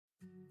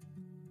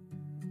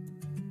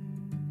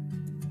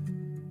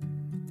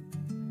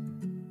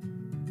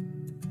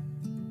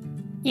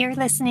You're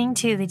listening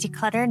to the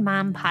Decluttered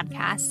Mom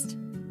Podcast,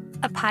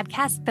 a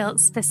podcast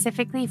built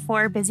specifically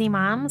for busy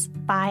moms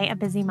by a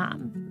busy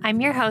mom. I'm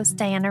your host,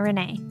 Diana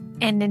Renee.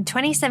 And in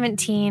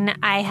 2017,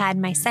 I had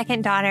my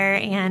second daughter,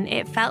 and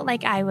it felt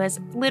like I was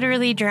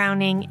literally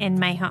drowning in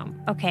my home.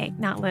 Okay,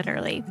 not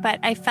literally, but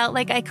I felt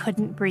like I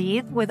couldn't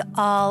breathe with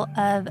all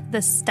of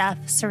the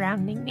stuff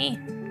surrounding me.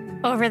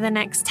 Over the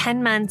next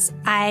 10 months,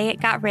 I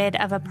got rid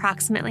of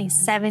approximately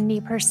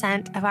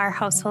 70% of our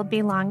household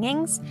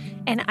belongings,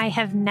 and I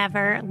have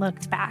never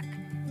looked back.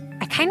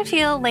 I kind of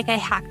feel like I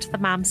hacked the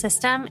mom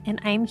system,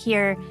 and I'm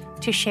here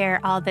to share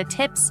all the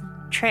tips,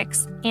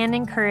 tricks, and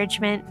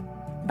encouragement.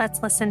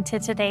 Let's listen to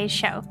today's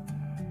show.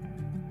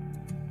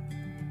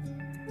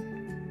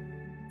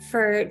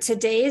 For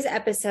today's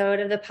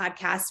episode of the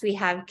podcast, we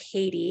have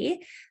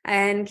Katie,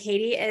 and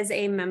Katie is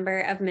a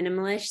member of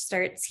Minimalist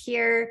Starts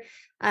Here.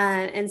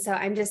 And so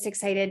I'm just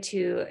excited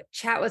to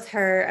chat with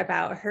her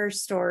about her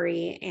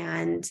story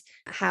and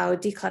how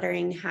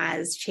decluttering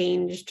has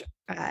changed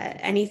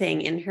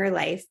anything in her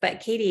life. But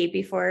Katie,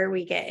 before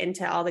we get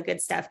into all the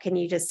good stuff, can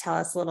you just tell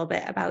us a little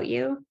bit about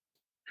you?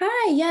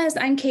 Hi, yes,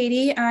 I'm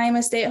Katie. I'm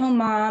a stay-at-home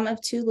mom of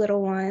two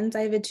little ones.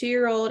 I have a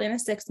 2-year-old and a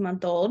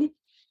 6-month-old.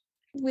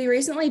 We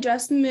recently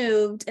just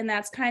moved, and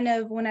that's kind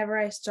of whenever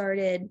I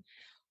started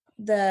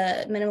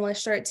the Minimalist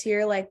Starts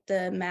Here, like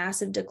the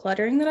massive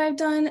decluttering that I've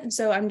done. And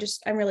so I'm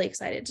really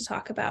excited to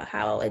talk about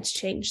how it's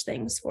changed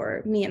things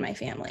for me and my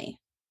family.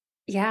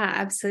 Yeah,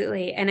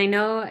 absolutely. And I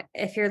know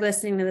if you're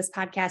listening to this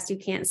podcast, you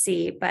can't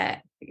see, but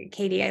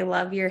Katie, I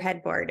love your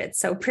headboard. It's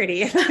so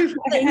pretty.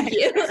 Thank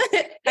you.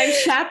 I'm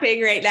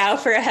shopping right now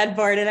for a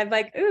headboard and I'm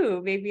like,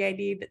 ooh, maybe I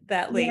need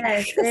that link.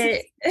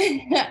 Yes,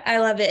 I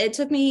love it. It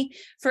took me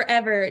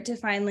forever to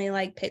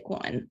finally pick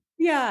one.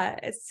 Yeah,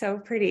 it's so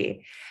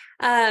pretty.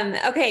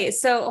 Okay,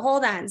 so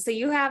hold on. So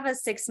you have a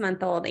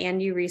 6-month-old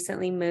and you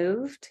recently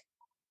moved?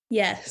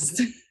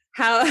 Yes.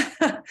 How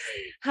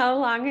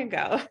long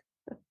ago?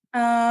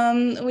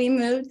 We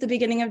moved the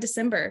beginning of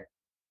December.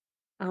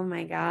 Oh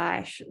my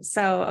gosh.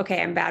 So,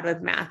 okay, I'm bad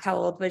with math. How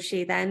old was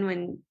she then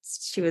when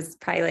she was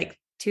probably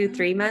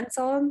 2-3 months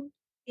old?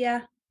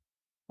 Yeah.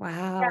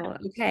 Wow. Yeah.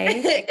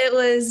 Okay. It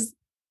was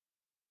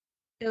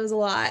a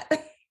lot.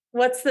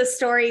 What's the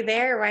story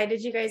there? Why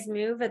did you guys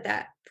move at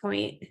that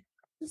point?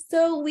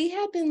 So we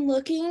had been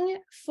looking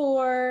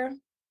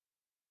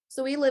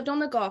so we lived on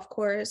the golf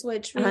course,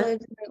 which we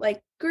lived in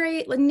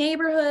great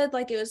neighborhood.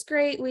 It was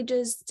great. We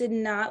just did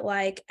not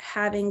like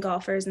having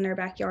golfers in our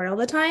backyard all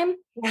the time.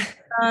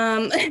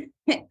 Yeah.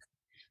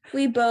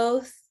 We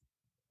both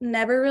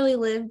never really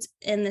lived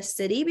in the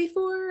city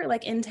before,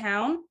 in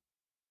town.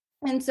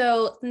 And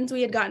so since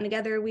we had gotten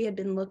together, we had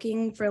been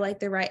looking for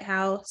the right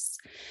house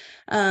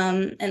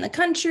in the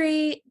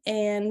country.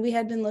 And we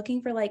had been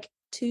looking for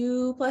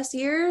 2+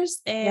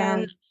 years.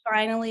 And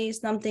finally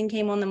something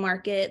came on the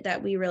market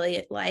that we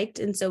really liked.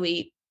 And so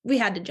we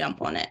had to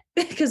jump on it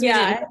because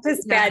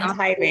just bad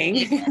timing.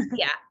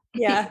 Yeah.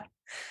 Yeah.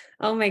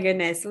 Oh my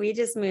goodness. We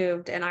just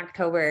moved in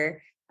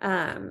October.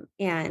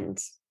 And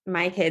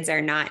my kids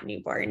are not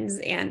newborns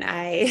and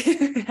I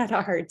had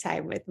a hard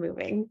time with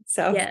moving.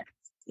 So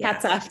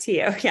hats off to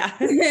you. Yeah.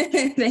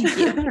 Thank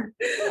you.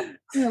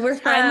 We're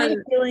finally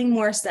feeling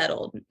more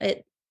settled.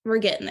 We're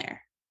getting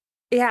there.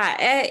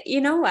 Yeah. You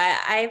know what?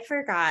 I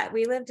forgot.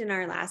 We lived in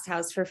our last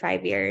house for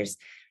 5 years.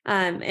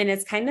 And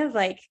it's kind of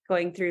like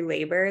going through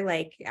labor,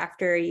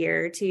 after a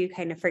year or two, you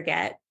kind of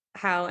forget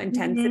how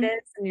intense it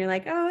is. And you're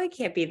like, oh, it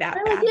can't be that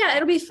bad. Yeah,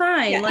 it'll be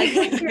fine. Yeah.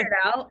 We'll figure it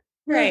out.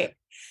 Right.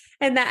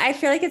 And that I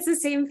feel like it's the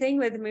same thing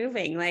with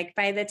moving.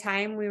 By the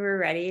time we were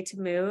ready to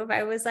move,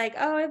 I was like,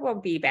 oh, it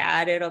won't be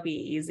bad. It'll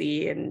be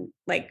easy. And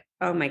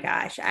oh my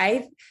gosh,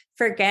 I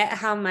forget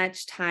how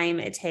much time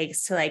it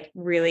takes to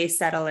really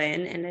settle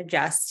in and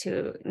adjust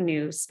to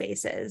new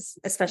spaces,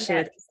 especially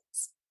with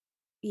kids.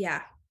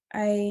 Yeah.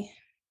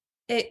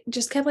 It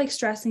just kept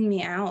stressing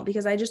me out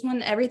because I just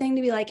wanted everything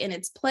to be in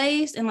its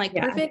place and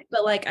perfect,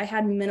 but I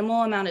had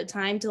minimal amount of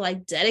time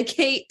to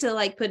dedicate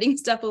to putting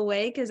stuff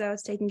away because I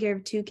was taking care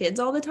of 2 kids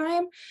all the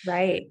time.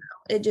 Right.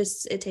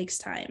 It takes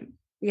time.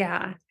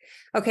 Yeah.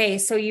 Okay.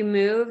 So you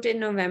moved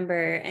in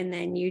November and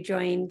then you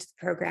joined the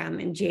program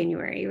in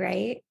January,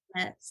 right?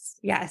 Yes.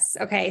 Yes.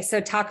 Okay.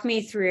 So talk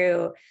me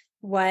through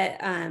what,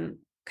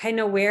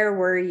 where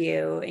were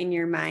you in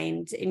your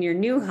mind in your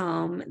new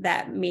home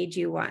that made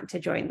you want to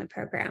join the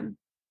program?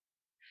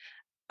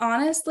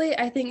 Honestly,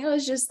 I think it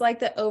was just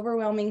the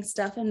overwhelming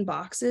stuff in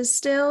boxes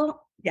still.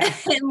 Yeah.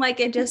 And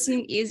it just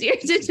seemed easier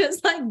to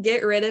just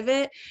get rid of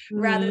it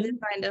rather than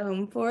find a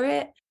home for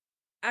it.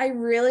 I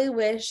really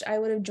wish I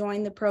would have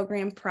joined the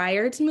program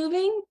prior to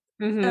moving.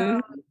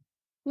 Would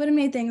have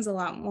made things a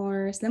lot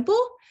more simple.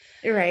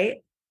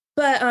 Right.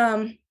 But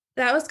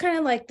that was kind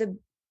of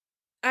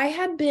I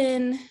had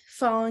been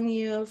following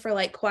you for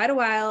quite a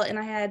while and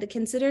I had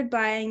considered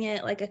buying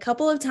it a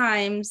couple of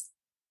times.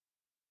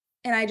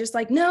 And I just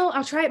no,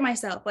 I'll try it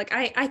myself.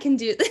 I can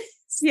do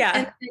this. Yeah.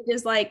 And I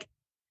just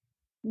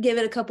give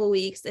it a couple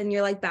weeks and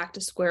you're back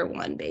to square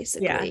one,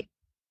 basically.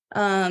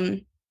 Yeah.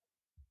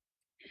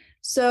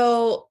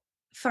 So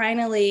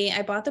finally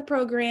I bought the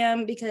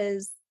program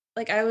because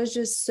like I was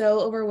just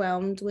so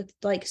overwhelmed with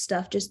like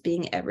stuff just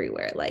being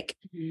everywhere. Like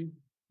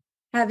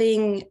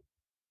having,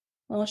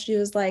 well, she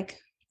was like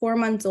 4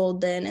 months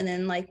old then, and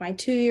then like my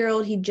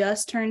 2-year-old, he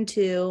just turned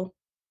 2.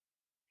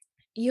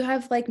 You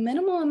have like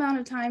minimal amount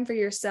of time for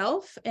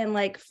yourself and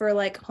like for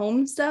like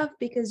home stuff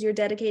because you're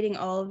dedicating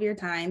all of your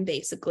time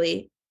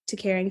basically to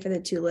caring for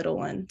the 2 little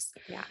ones.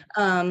 Yeah.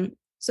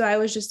 So I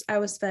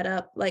was fed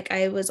up. Like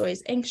I was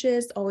always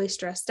anxious, always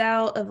stressed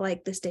out of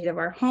like the state of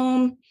our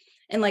home.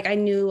 And like I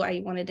knew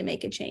I wanted to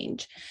make a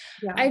change.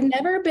 Yeah. I've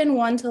never been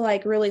one to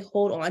like really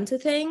hold on to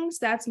things.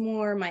 That's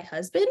more my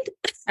husband.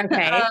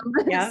 Okay.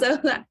 Yeah.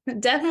 So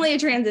definitely a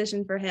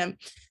transition for him.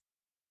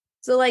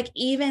 So like,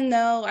 even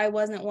though I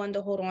wasn't one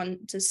to hold on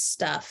to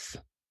stuff,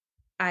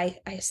 I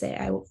say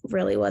I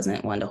really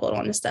wasn't one to hold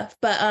on to stuff,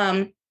 but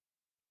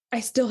I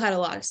still had a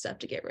lot of stuff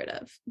to get rid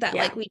of that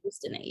like we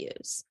just didn't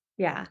use.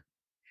 Yeah.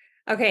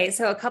 Okay.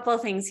 So a couple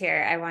of things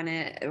here I want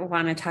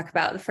to talk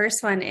about. The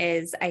first one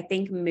is, I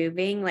think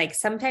moving, like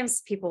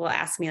sometimes people will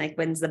ask me like,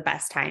 when's the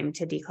best time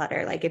to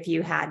declutter? Like if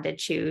you had to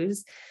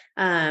choose,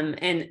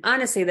 and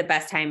honestly, the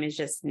best time is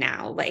just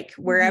now, like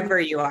wherever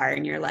you are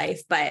in your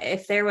life. But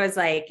if there was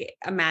like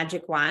a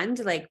magic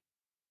wand, like,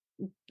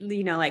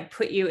 you know, like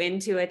put you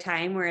into a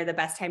time where the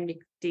best time to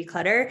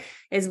declutter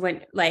is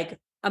when like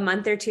a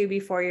month or 2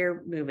 before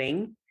you're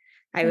moving,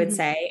 I would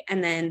say.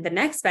 And then the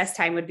next best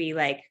time would be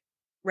like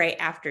right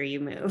after you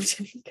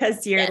moved,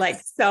 because you're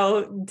like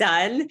so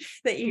done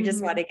that you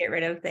just want to get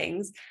rid of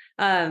things.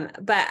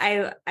 But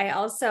I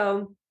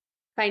also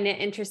find it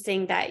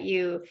interesting that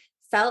you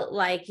felt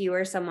like you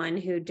were someone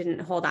who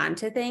didn't hold on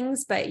to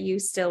things, but you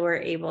still were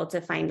able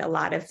to find a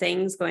lot of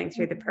things going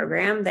through the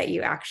program that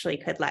you actually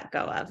could let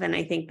go of. And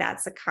I think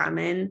that's a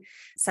common,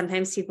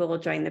 sometimes people will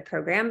join the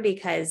program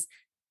because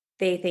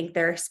they think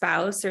their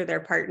spouse or their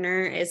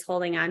partner is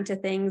holding on to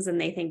things,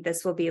 and they think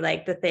this will be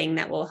like the thing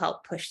that will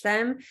help push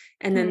them.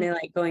 And then they're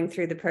like going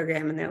through the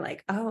program and they're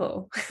like,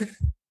 oh,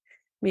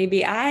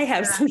 maybe I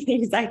have some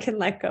things I can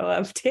let go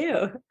of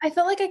too. I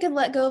felt like I could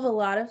let go of a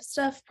lot of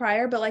stuff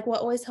prior, but like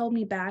what always held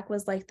me back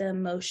was like the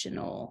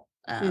emotional,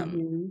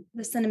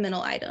 the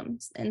sentimental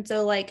items. And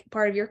so like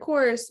part of your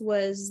course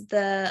was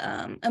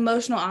the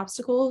emotional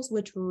obstacles,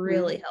 which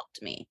really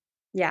helped me.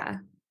 Yeah.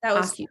 That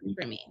was huge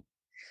for me.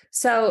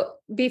 So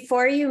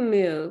before you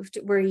moved,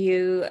 were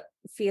you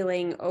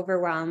feeling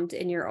overwhelmed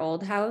in your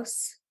old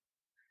house?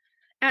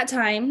 At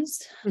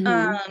times.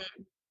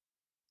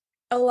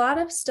 A lot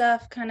of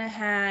stuff kind of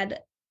had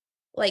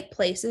like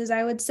places,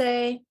 I would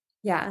say.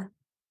 Yeah.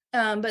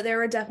 But there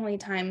were definitely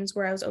times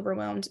where I was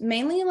overwhelmed,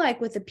 mainly like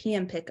with the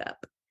PM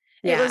pickup.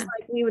 It was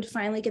like we would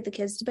finally get the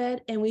kids to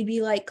bed and we'd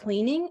be like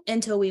cleaning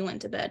until we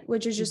went to bed,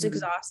 which is just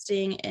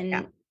exhausting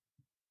and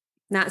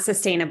not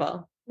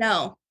sustainable.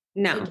 No,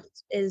 it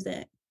just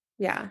isn't.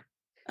 Yeah.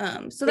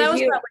 So that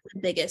was probably the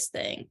biggest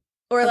thing.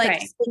 Or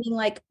like spending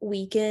like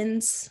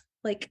weekends,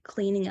 like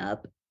cleaning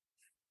up.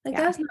 Like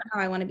that's not how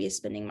I want to be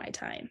spending my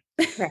time.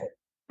 Right.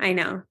 I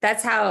know.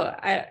 That's how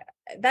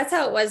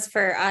it was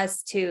for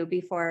us too,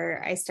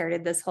 before I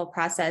started this whole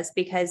process,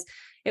 because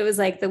it was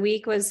like the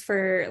week was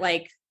for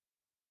like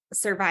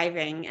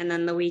surviving. And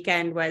then the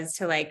weekend was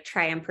to like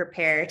try and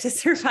prepare to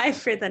survive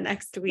for the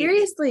next week.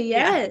 Seriously.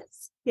 Yes.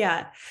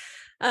 Yeah.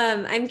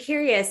 I'm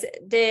curious,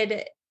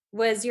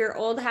 was your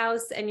old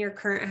house and your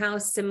current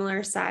house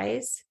similar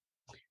size?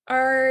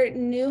 Our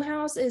new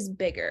house is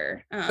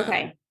bigger.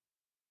 Okay.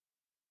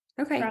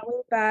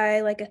 Probably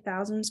by like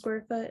 1,000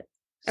 square foot.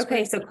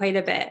 Okay. So quite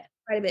a bit.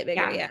 Quite a bit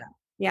bigger.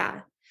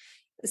 Yeah.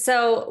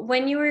 So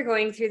when you were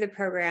going through the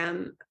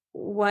program,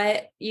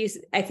 I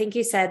think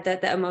you said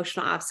that the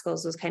emotional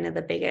obstacles was kind of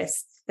the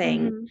biggest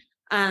thing.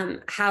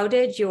 How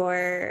did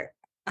your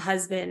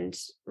husband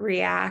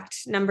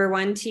react? Number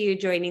one, to you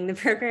joining the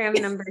program.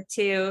 Number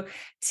two,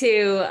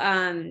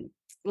 to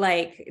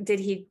like, did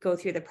he go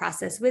through the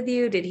process with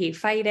you? Did he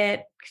fight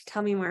it?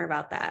 Tell me more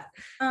about that.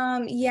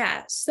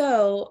 Yeah.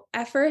 So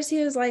at first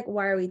he was like,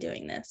 why are we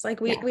doing this?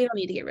 Like, we don't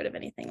need to get rid of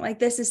anything. Like,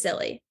 this is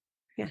silly.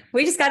 Yeah.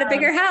 We just got a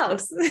bigger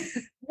house.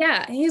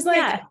 Yeah. He's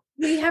like,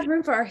 we have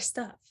room for our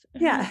stuff.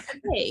 Yeah.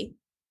 Okay.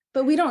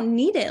 But we don't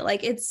need it.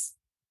 Like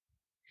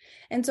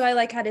and so I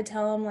like had to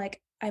tell him like,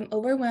 I'm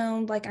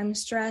overwhelmed. Like I'm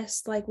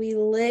stressed. Like we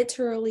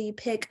literally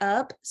pick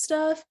up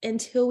stuff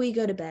until we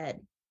go to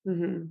bed.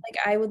 Like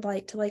I would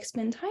like to like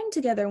spend time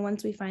together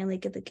once we finally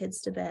get the kids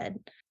to bed.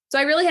 So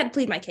I really had to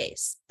plead my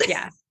case.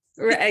 Yeah.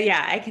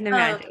 Yeah. I can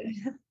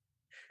imagine.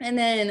 And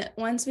then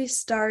once we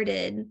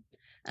started,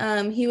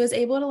 he was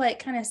able to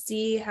like kind of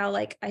see how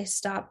like I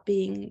stopped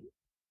being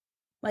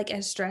like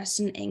as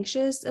stressed and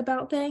anxious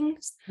about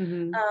things,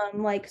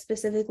 like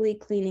specifically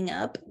cleaning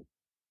up.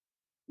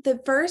 The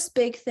first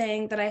big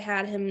thing that I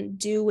had him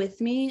do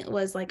with me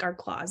was like our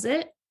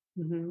closet.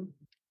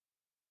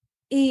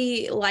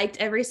 He liked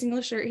every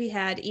single shirt he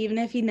had, even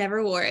if he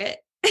never wore it.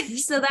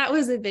 So that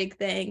was a big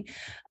thing,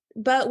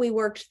 but we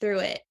worked through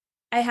it.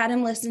 I had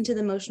him listen to the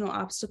emotional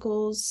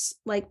obstacles,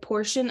 like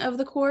portion of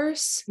the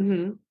course.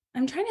 I'm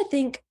trying to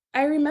think.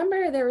 I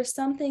remember there was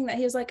something that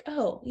he was like,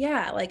 oh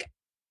yeah, like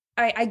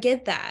I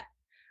get that.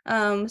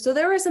 So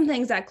there were some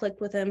things that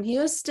clicked with him. He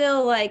was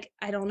still like,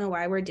 I don't know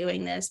why we're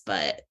doing this,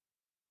 but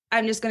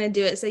I'm just going to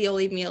do it so you'll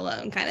leave me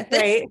alone kind of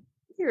thing.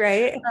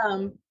 Right.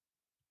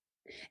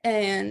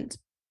 And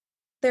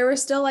there were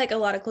still like a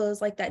lot of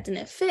clothes like that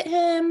didn't fit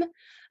him,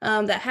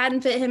 that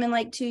hadn't fit him in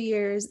like 2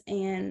 years.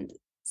 And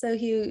so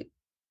he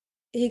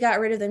got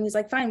rid of them. He's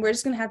like, fine, we're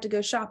just going to have to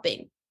go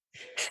shopping.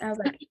 And I was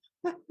like,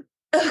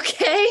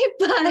 okay,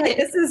 but like,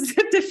 this is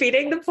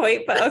defeating the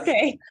point, but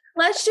okay.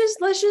 let's just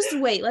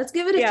wait. Let's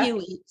give it a few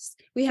weeks.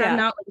 We have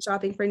not went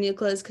shopping for new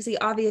clothes because he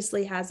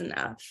obviously has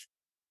enough.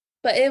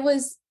 But it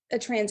was a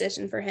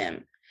transition for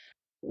him.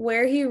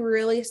 Where he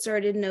really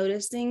started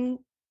noticing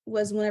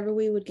was whenever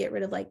we would get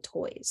rid of like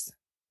toys.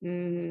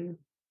 And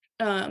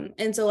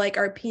so like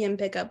our PM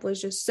pickup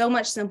was just so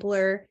much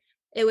simpler.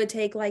 It would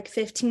take like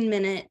 15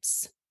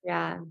 minutes.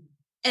 Yeah.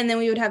 And then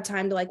we would have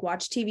time to like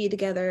watch TV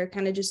together,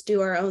 kind of just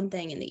do our own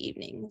thing in the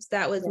evenings.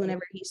 That was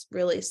whenever he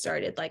really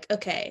started like,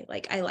 okay,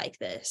 like I like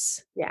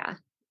this. Yeah.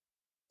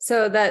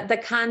 So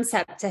the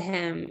concept to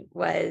him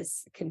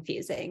was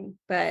confusing,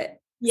 but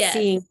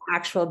seeing the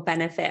actual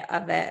benefit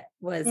of it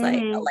was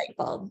like a light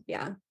bulb.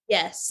 Yeah.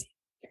 Yes.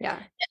 Yeah.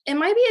 It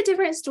might be a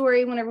different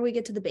story whenever we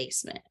get to the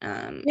basement.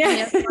 He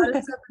has a lot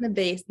of stuff in the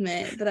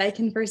basement that I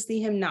can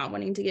foresee him not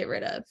wanting to get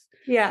rid of.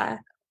 Yeah.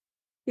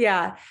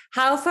 Yeah.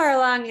 How far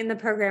along in the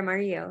program are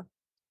you?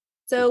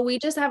 So we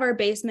just have our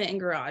basement and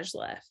garage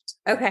left.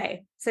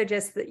 Okay. So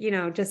just,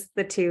 just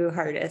the two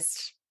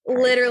hardest.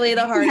 Literally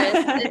the hardest.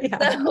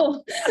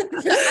 So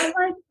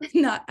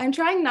I'm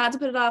trying not to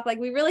put it off. Like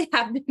we really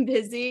have been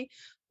busy,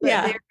 but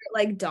they're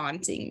like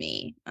daunting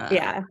me.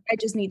 I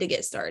just need to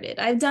get started.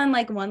 I've done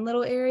like one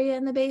little area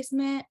in the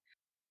basement,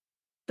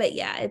 but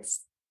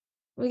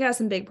we got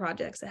some big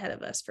projects ahead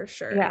of us for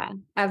sure. Yeah,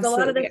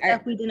 absolutely. A lot of the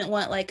stuff we didn't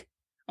want like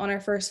on our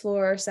first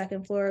floor or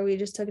second floor, we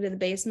just took it to the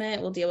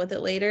basement. We'll deal with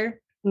it later.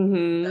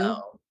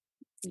 So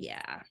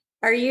yeah.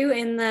 Are you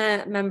in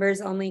the members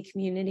only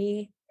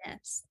community?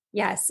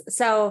 Yes.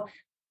 So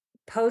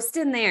post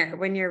in there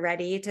when you're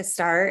ready to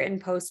start and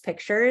post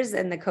pictures,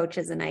 and the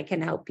coaches and I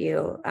can help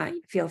you.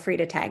 Feel free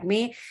to tag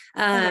me.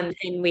 And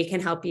we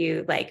can help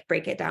you like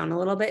break it down a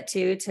little bit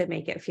too, to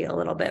make it feel a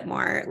little bit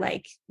more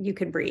like you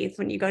can breathe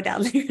when you go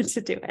down there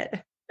to do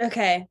it.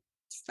 Okay.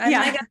 I'm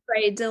like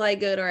afraid to like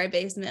go to our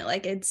basement.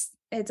 Like it's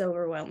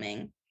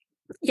overwhelming.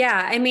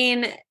 Yeah. I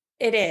mean,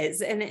 it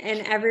is. And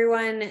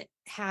everyone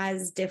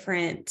has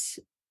different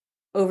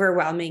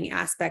overwhelming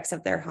aspects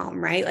of their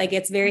home, right? Like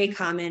it's very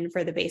common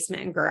for the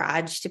basement and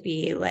garage to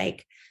be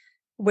like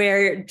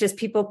where just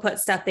people put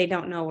stuff, they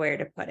don't know where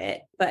to put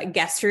it. But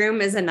guest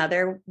room is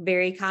another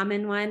very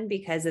common one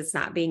because it's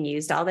not being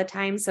used all the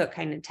time. So it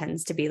kind of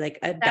tends to be like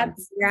a dump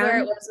ground. Where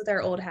it was with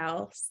our old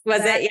house.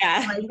 Was it?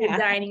 Yeah. Like the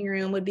dining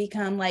room would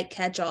become like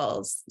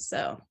catch-alls.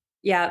 So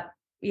yeah.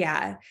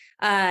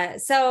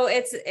 So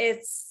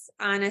it's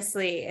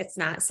honestly, it's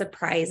not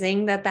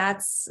surprising that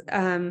that's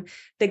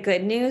the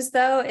good news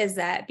though, is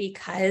that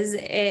because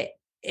it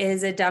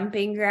is a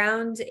dumping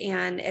ground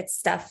and it's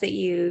stuff that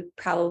you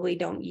probably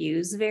don't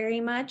use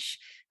very much.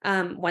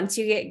 Once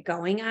you get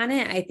going on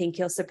it, I think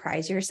you'll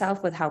surprise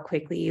yourself with how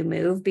quickly you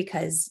move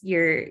because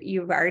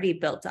you've already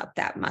built up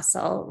that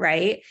muscle,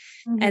 right?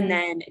 And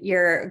then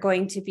you're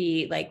going to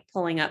be like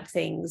pulling up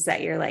things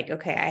that you're like,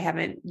 okay, I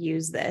haven't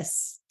used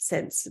this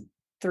since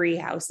 3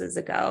 houses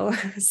ago.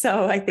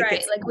 So I think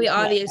it's like we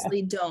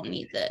obviously don't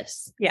need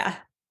this. Yeah,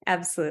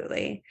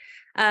 absolutely.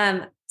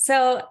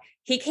 So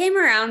he came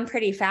around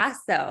pretty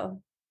fast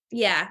though.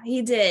 Yeah,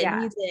 he did.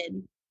 He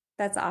did.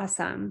 That's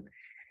awesome.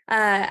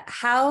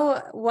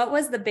 What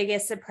was the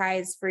biggest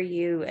surprise for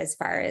you as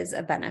far as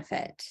a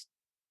benefit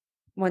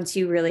once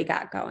you really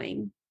got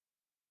going?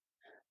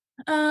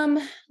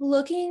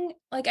 Looking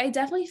like I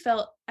definitely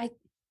felt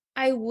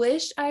I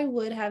wish I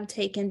would have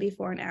taken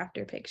before and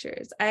after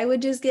pictures. I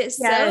would just get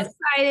so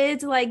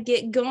excited to like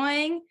get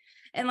going,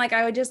 and like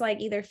I would just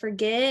like either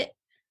forget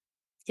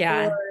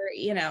or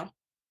you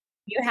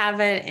have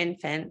an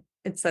infant,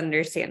 it's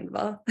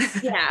understandable. But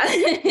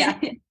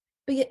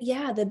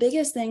the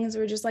biggest things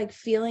were just like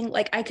feeling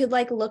like I could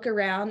like look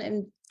around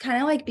and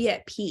kind of like be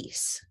at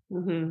peace.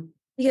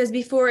 Because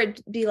before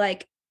it'd be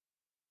like,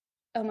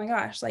 oh my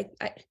gosh, like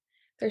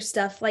there's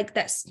stuff like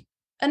that's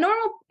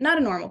not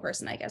a normal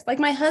person, I guess. Like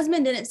my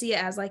husband didn't see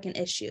it as like an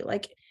issue.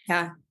 Like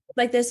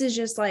this is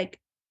just like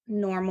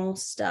normal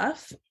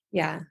stuff.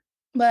 Yeah.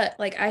 But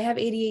like I have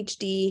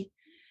ADHD.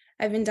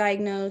 I've been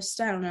diagnosed,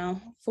 I don't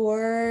know,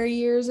 4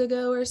 years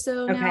ago or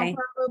so now,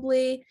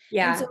 probably.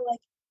 Yeah. And so like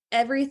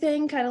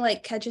everything kind of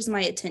like catches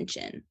my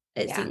attention,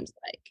 it seems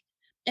like.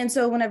 And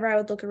so whenever I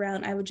would look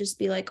around, I would just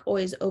be like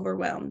always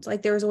overwhelmed.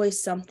 Like there was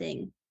always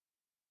something.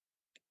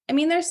 I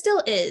mean, there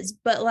still is,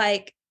 but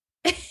like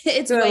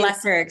it's to a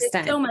lesser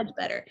extent. It's so much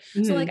better.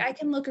 So like I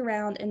can look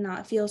around and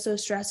not feel so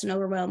stressed and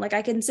overwhelmed. Like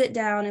I can sit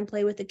down and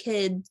play with the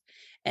kids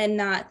and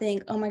not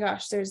think, oh my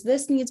gosh, there's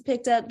this needs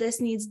picked up,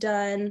 this needs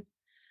done.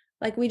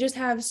 Like we just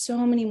have so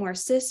many more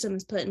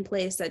systems put in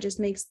place that just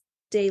makes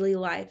daily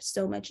life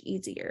so much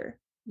easier.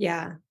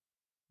 Yeah.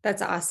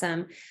 That's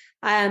awesome.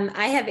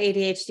 I have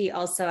ADHD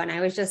also, and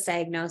I was just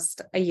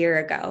diagnosed a year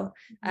ago.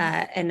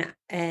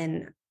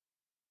 And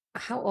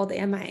how old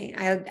am I?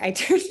 I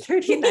turned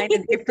 39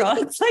 in April.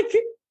 It's like,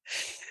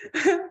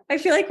 I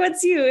feel like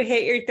once you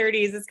hit your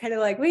 30s, it's kind of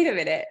like, wait a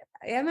minute,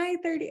 am I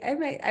 30?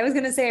 I was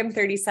going to say I'm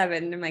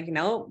 37. I'm like,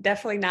 no,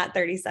 definitely not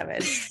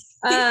 37.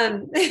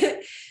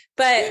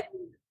 But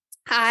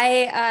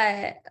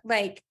I,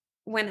 like,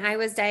 when I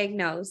was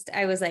diagnosed,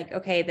 I was like,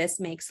 okay, this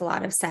makes a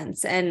lot of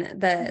sense.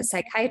 And the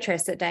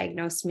psychiatrist that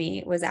diagnosed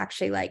me was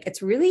actually like,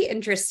 it's really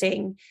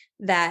interesting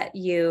that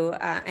you,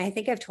 I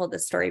think I've told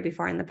this story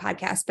before on the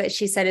podcast, but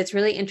she said, it's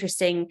really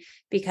interesting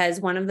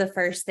because one of the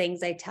first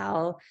things I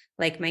tell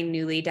like my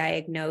newly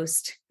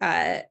diagnosed,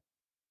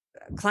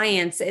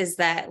 clients is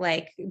that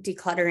like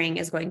decluttering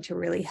is going to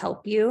really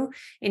help you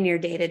in your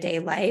day-to-day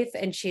life.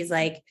 And she's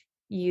like,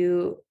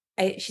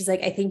 she's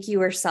like, I think you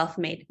were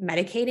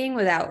self-medicating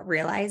without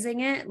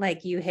realizing it.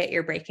 Like you hit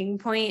your breaking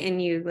point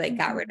and you like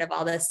got rid of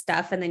all this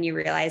stuff. And then you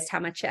realized how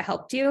much it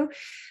helped you.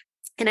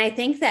 And I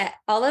think that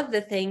all of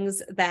the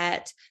things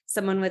that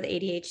someone with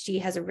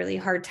ADHD has a really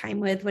hard time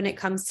with when it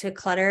comes to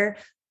clutter,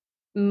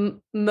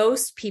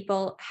 most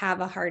people have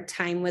a hard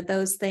time with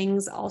those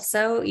things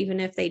also, even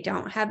if they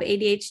don't have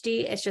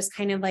ADHD. It's just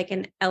kind of like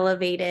an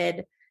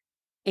elevated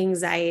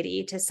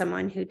anxiety to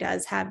someone who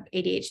does have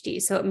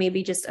ADHD. So it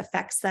maybe just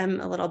affects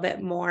them a little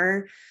bit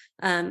more,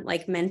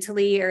 like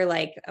mentally or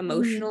like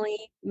emotionally,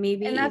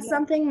 maybe. And that's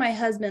something my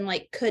husband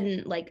like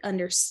couldn't like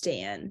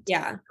understand.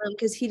 Yeah.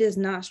 Because he does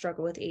not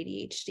struggle with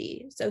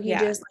ADHD. So he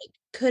just like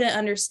couldn't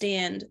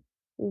understand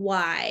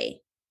why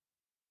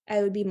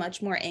I would be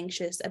much more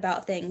anxious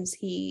about things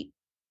he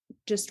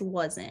just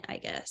wasn't, I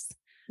guess.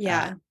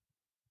 Yeah.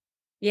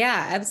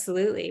 Yeah,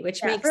 absolutely.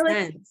 Which makes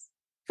sense.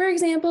 For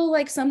example,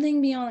 like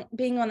something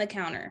being on the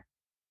counter.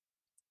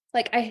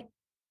 Like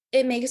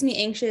it makes me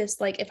anxious,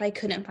 like if I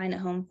couldn't find a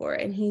home for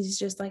it. And he's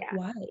just like,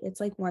 why? It's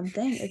like one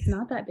thing. It's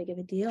not that big of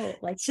a deal.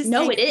 Like,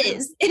 no, it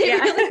is.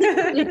 It really is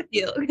a big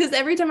deal. Because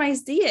every time I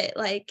see it,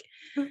 like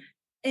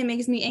it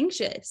makes me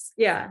anxious.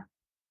 Yeah.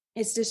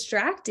 It's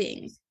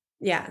distracting.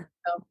 Yeah.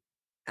 So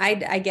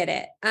I get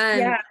it.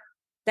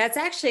 That's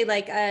actually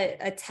like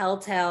a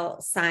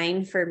telltale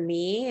sign for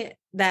me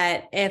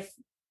that if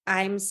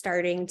I'm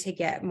starting to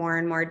get more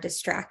and more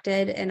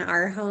distracted in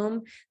our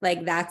home,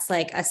 like that's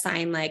like a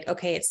sign like,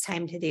 okay, it's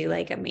time to do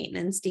like a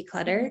maintenance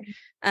declutter.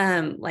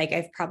 Like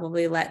I've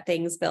probably let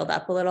things build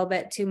up a little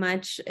bit too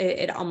much.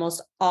 It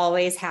almost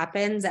always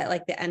happens at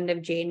like the end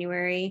of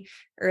January,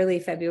 early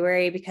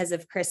February because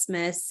of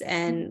Christmas.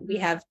 And we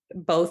have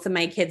both of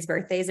my kids'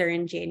 birthdays are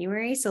in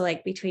January. So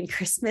like between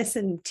Christmas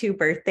and 2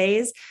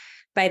 birthdays,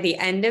 by the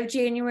end of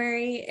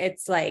January,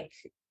 it's like,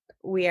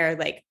 we are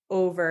like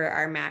over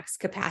our max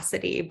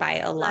capacity by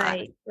a lot.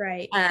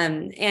 Right.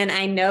 And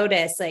I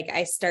notice like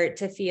I start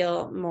to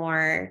feel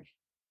more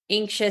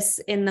anxious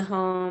in the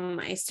home.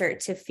 I start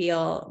to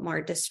feel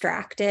more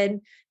distracted.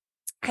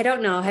 I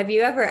don't know. Have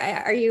you ever,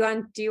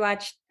 do you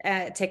watch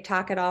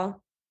TikTok at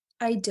all?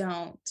 I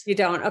don't. You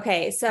don't?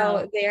 Okay.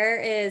 So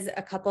there is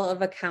a couple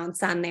of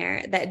accounts on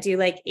there that do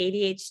like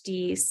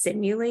ADHD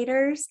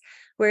simulators,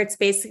 where it's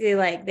basically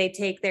like they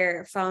take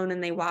their phone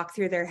and they walk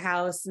through their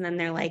house and then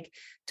they're like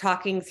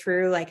talking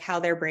through like how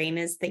their brain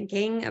is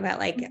thinking about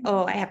like,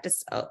 oh, I have to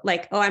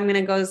I'm going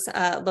to go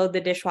load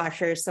the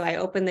dishwasher. So I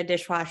open the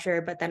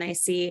dishwasher, but then I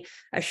see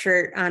a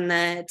shirt on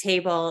the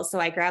table. So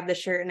I grab the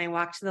shirt and I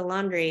walk to the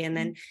laundry and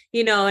then,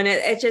 and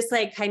it just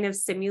like kind of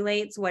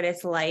simulates what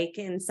it's like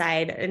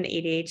inside an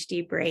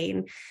ADHD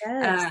brain.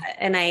 Yes.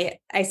 And I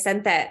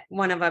sent that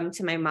one of them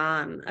to my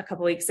mom a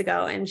couple weeks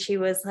ago and she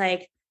was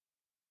like,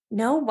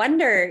 no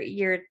wonder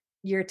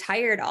you're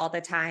tired all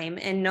the time.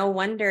 And no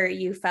wonder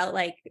you felt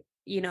like,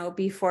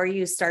 before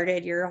you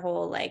started your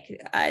whole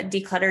like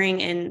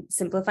decluttering and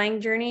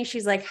simplifying journey,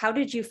 she's like, how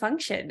did you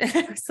function?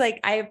 It's like,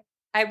 I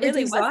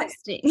really wasn't.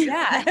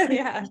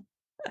 Yeah.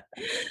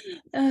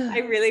 I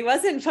really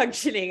wasn't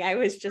functioning. I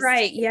was just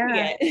right.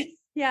 Yeah.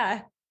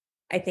 Yeah.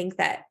 I think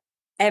that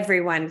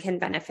everyone can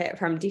benefit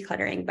from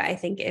decluttering, but I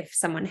think if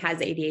someone has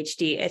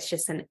ADHD, it's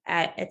just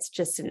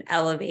an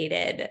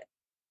elevated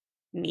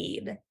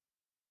need.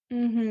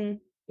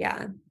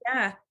 Yeah.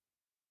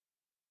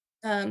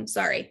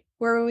 Sorry,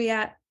 where were we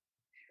at?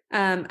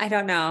 I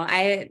don't know.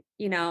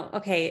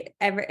 Okay.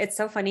 It's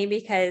so funny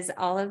because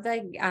all of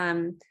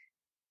the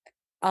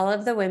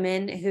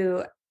women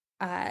who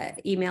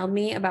emailed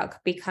me about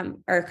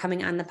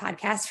coming on the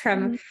podcast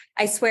from,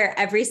 I swear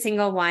every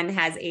single one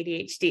has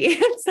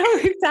ADHD. So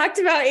we've talked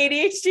about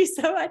ADHD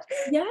so much.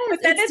 Yes.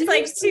 But then it's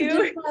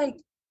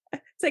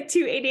like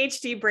two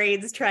ADHD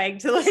brains trying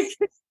to like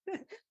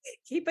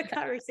keep a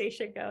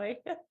conversation going.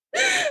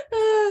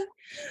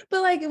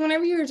 But like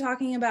whenever you were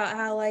talking about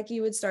how like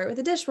you would start with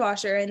a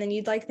dishwasher and then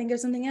you'd like think of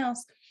something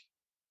else,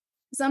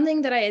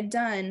 something that I had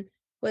done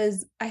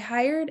was I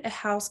hired a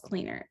house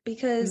cleaner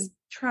because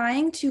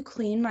trying to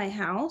clean my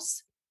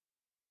house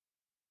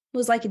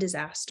was like a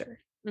disaster.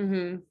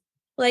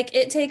 Like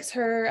it takes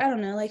her, I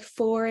don't know, like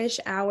 4-ish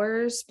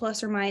hours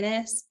plus or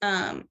minus.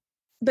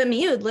 but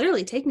me, it would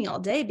literally take me all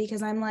day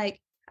because I'm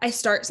like, I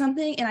start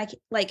something and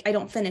I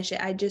don't finish it.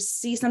 I just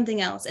see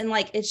something else. And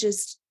like, it's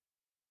just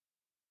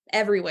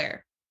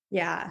everywhere.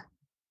 Yeah.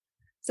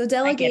 So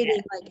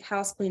delegating like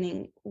house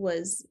cleaning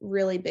was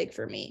really big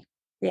for me.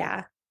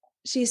 Yeah.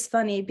 She's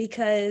funny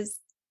because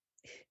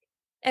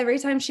every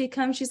time she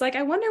comes, she's like,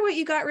 I wonder what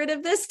you got rid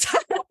of this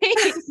time.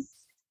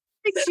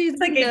 She's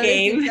like a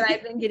game that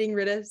I've been getting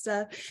rid of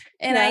stuff.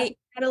 And I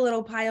had a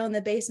little pile in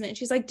the basement.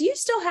 She's like, do you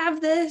still have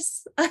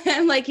this?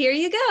 I'm like, here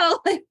you go.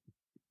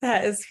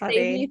 That is funny.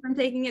 Save me from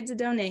taking it to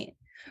donate.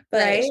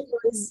 But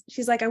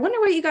she's like, I wonder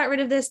what you got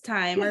rid of this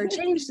time or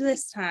changed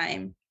this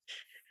time.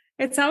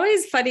 It's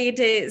always funny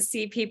to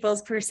see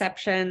people's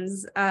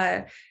perceptions,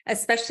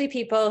 especially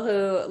people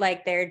who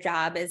like their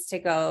job is to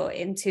go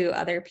into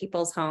other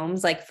people's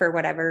homes, like for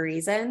whatever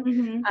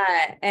reason.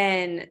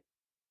 Mm-hmm.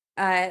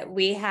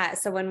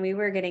 So when we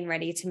were getting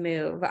ready to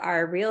move,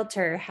 our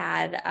realtor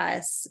had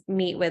us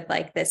meet with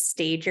like this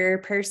stager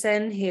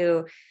person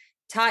who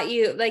taught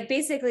you, like,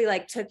 basically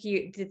like took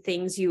you to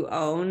things you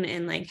own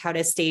and like how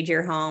to stage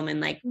your home and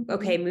like, mm-hmm.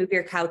 okay, move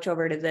your couch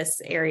over to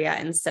this area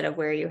instead of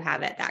where you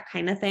have it, that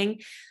kind of thing.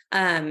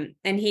 And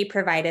he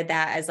provided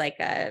that as like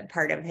a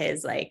part of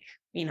his, like,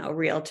 you know,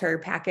 realtor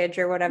package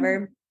or whatever.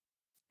 Mm-hmm.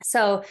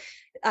 So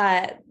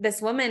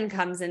this woman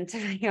comes into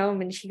my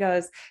home and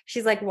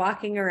she's like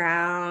walking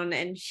around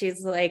and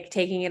she's like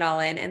taking it all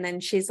in. And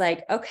then she's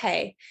like,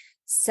 okay,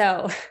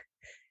 so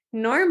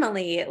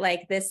normally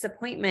like this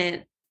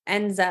appointment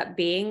ends up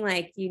being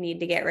like, you need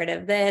to get rid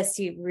of this.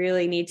 You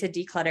really need to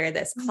declutter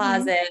this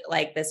closet, mm-hmm.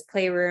 like this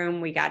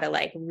playroom. We got to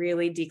like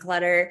really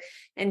declutter.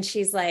 And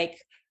she's like,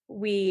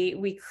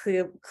 we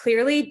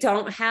clearly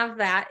don't have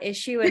that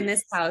issue in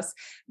this house,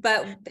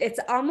 but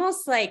it's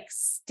almost like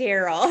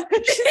sterile.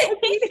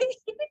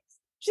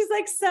 She's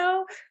like,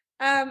 so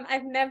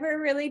I've never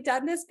really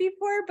done this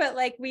before, but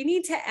like, we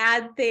need to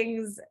add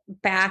things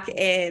back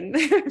in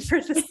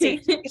for the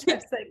staging. I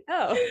was like,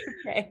 oh,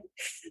 okay.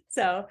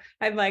 So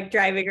I'm like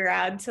driving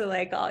around to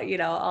like all, you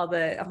know, all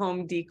the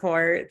home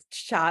decor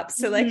shops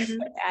to like mm-hmm.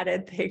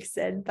 added things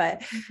in,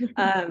 but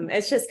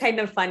it's just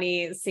kind of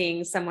funny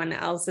seeing someone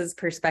else's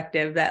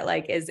perspective that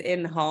like is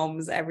in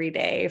homes every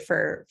day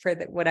for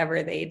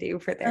whatever they do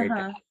for their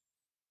job.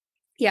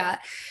 Yeah.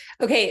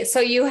 Okay. So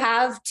you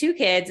have 2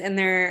 kids and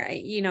they're,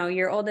 you know,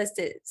 your oldest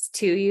is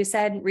 2, you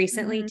said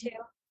recently mm-hmm. 2.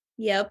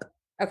 Yep.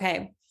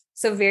 Okay.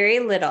 So very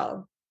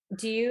little.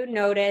 Do you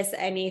notice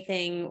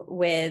anything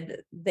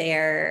with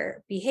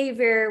their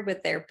behavior,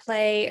 with their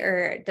play,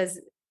 or does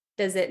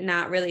it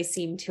not really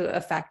seem to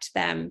affect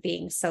them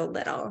being so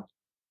little?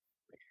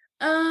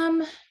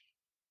 I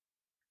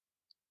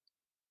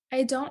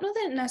don't know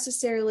that it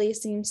necessarily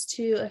seems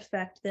to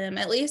affect them,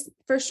 at least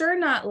for sure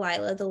not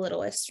Lila, the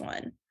littlest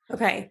one.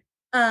 Okay.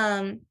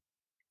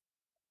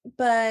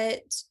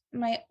 But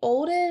my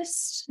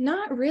oldest,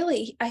 not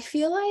really. I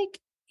feel like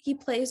he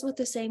plays with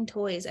the same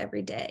toys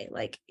every day.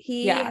 Like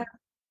he has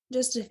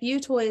just a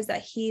few toys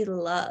that he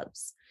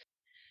loves.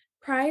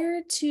 Prior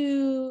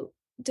to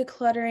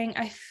decluttering,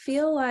 I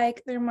feel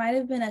like there might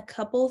have been a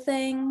couple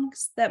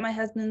things that my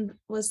husband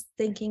was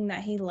thinking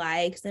that he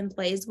likes and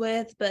plays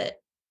with, but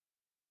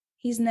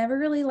he's never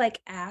really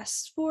like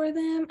asked for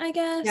them, I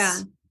guess. Yeah.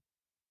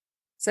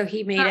 So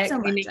he made it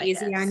kind of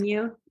easy on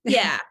you.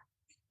 Yeah.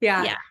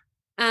 Yeah.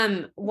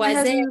 Was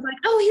it like,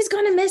 oh, he's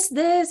going to miss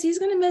this. He's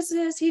going to miss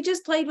this. He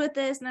just played with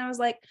this. And I was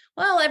like,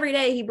 well, every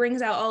day he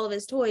brings out all of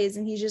his toys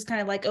and he's just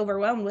kind of like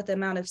overwhelmed with the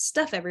amount of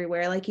stuff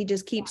everywhere. Like he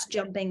just keeps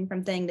jumping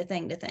from thing to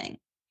thing to thing.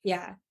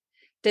 Yeah.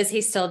 Does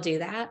he still do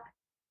that?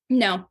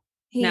 No.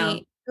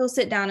 He'll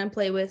sit down and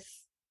play with,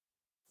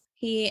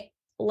 he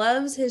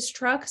loves his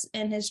trucks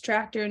and his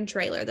tractor and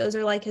trailer. Those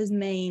are like his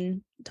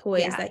main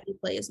toys that he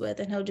plays with,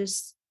 and he'll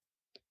just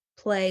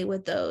play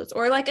with those,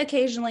 or like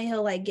occasionally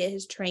he'll like get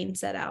his train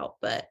set out.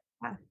 But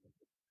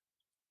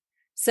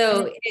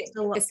so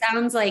it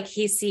sounds like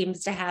he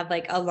seems to have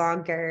like a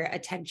longer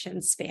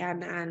attention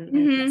span on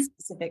mm-hmm. a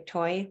specific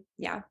toy.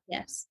 Yeah.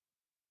 Yes.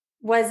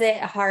 Was it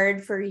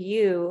hard for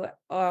you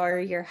or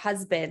your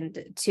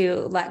husband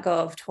to let go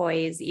of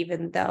toys,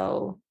 even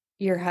though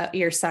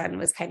your son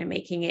was kind of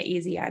making it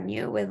easy on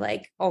you with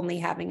like only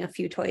having a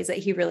few toys that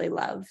he really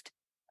loved?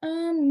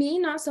 Me,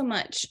 not so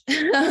much.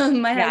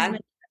 My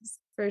husband,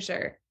 for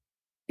sure.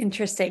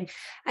 Interesting.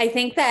 I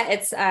think that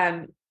it's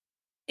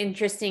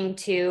interesting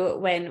too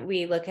when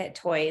we look at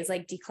toys,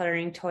 like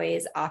decluttering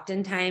toys.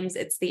 Oftentimes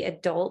it's the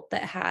adult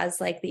that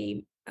has like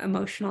the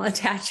emotional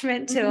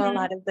attachment to mm-hmm. a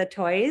lot of the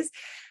toys.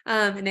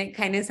 And it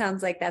kind of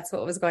sounds like that's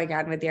what was going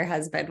on with your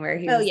husband, where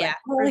he was like,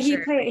 well,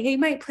 he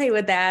might play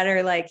with that,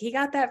 or like he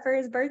got that for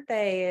his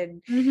birthday.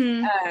 And,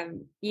 mm-hmm.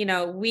 You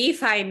know, we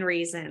find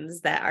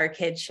reasons that our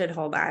kids should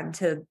hold on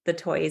to the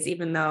toys,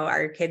 even though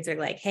our kids are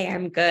like, hey,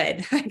 I'm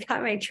good. I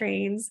got my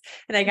trains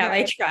and I got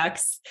my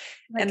trucks,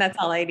 and that's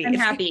all I need. I'm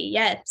happy.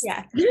 Yes.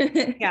 Yeah.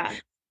 Yeah.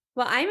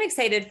 Well, I'm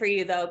excited for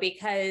you though,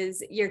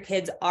 because your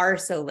kids are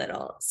so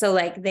little. So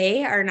like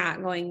they are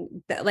not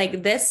going,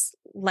 like this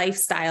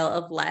lifestyle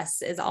of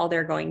less is all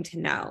they're going to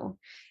know.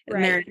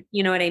 And they're,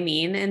 you know what I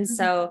mean? And mm-hmm.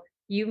 so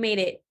you made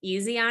it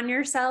easy on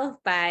yourself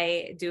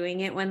by doing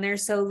it when they're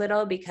so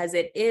little, because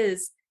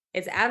it's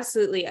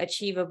absolutely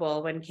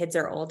achievable when kids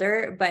are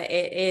older, but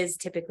it is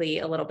typically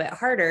a little bit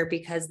harder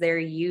because they're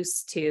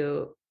used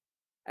to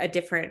a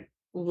different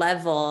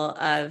level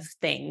of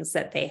things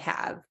that they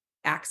have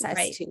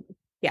access to.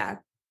 Yeah.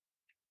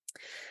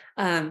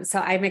 So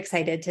I'm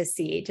excited to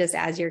see just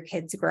as your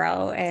kids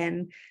grow,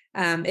 and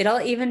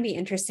it'll even be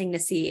interesting to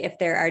see if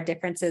there are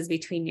differences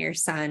between your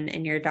son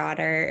and your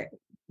daughter,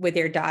 with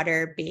your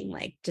daughter being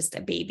like just a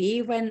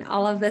baby when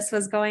all of this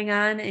was going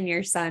on, and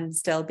your son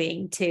still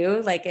being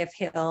 2, like if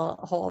he'll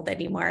hold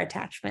any more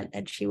attachment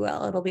than she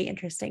will. It'll be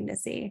interesting to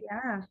see.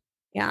 Yeah.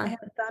 Yeah. I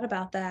haven't thought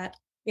about that.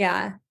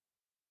 Yeah.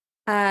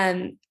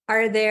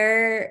 Are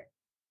there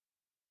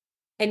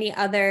any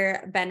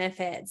other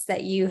benefits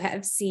that you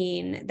have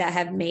seen that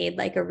have made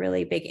like a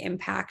really big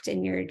impact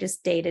in your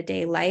just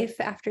day-to-day life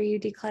after you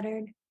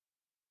decluttered?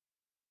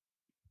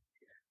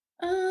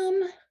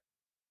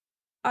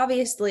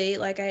 Obviously,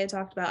 like I had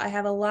talked about, I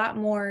have a lot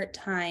more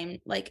time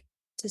like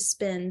to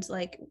spend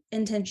like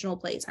intentional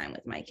playtime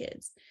with my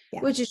kids,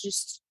 which is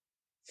just,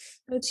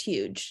 it's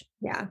huge.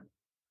 Yeah.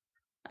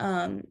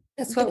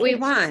 That's what we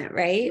want,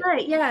 right?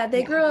 Right. Yeah.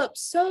 They grow up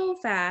so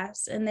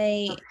fast, and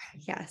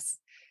yes.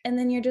 And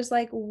then you're just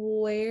like,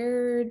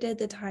 where did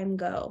the time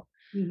go?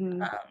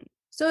 Mm-hmm.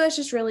 So it's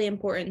just really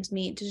important to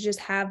me to just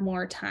have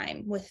more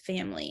time with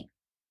family.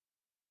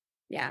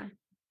 Yeah.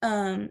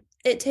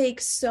 It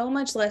takes so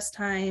much less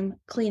time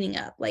cleaning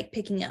up, like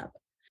picking up,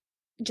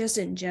 just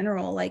in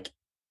general, like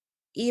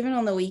even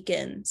on the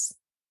weekends.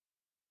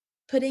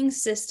 Putting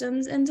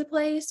systems into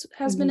place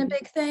has been a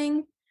big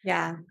thing.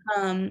 Yeah.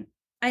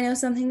 I know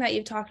something that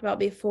you've talked about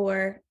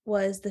before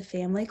was the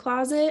family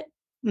closet.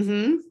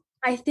 Mm-hmm.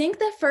 I think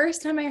the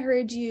first time I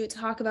heard you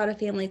talk about a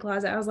family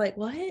closet, I was like,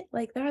 what?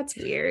 Like, that's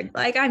weird.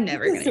 Like, I'm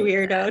never going to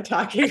weirdo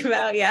talking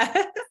about.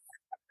 Yeah.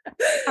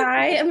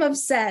 I am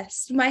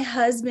obsessed. My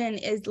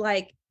husband is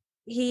like,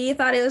 he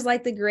thought it was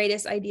like the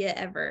greatest idea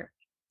ever.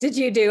 Did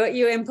you do it?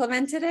 You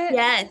implemented it?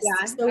 Yes.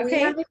 Yeah. So we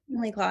have a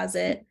family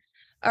closet.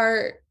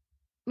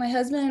 My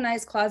husband and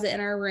I's closet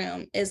in our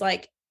room is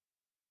like,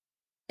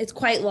 it's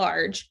quite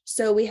large.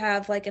 So we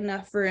have like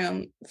enough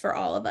room for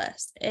all of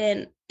us.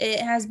 And it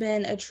has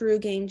been a true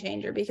game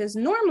changer, because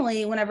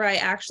normally whenever I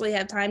actually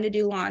have time to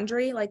do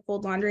laundry, like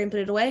fold laundry and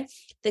put it away,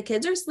 the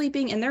kids are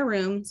sleeping in their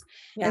rooms.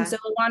 Yeah. And so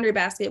the laundry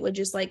basket would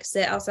just like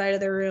sit outside of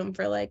their room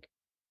for like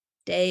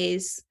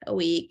days, a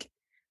week.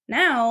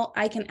 Now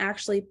I can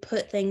actually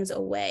put things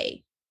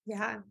away.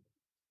 Yeah.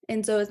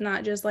 And so it's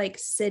not just like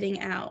sitting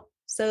out.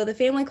 So the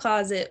family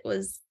closet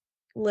was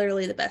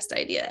literally the best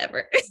idea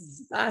ever.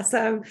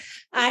 Awesome.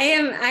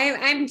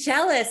 I'm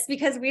jealous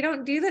because we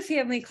don't do the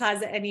family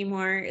closet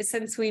anymore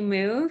since we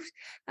moved.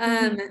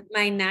 My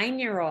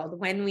 9-year-old,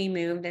 when we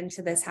moved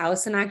into this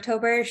house in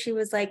October, she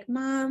was like,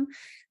 Mom,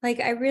 like,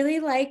 I really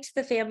liked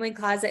the family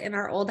closet in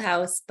our old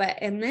house, but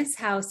in this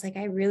house, like,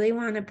 I really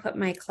want to put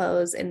my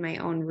clothes in my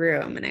own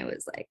room. And I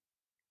was like,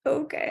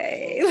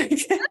 okay.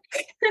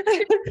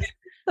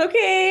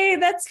 Okay,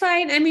 that's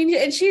fine. I mean,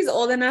 and she's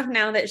old enough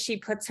now that she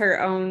puts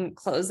her own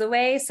clothes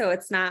away. So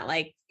it's not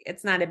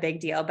a big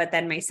deal. But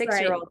then my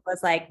 6-year-old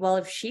was like, well,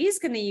 if she's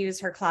going to use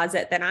her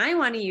closet, then I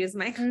want to use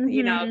my,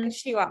 because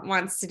she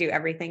wants to do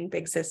everything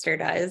big sister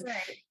does.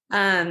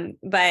 Right.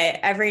 But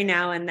every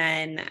now and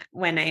then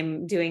when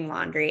I'm doing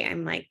laundry,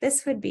 I'm like,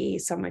 this would be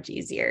so much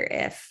easier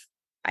if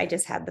I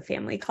just had the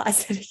family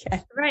closet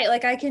again. Right.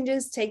 Like I can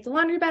just take the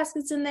laundry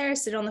baskets in there,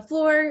 sit on the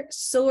floor,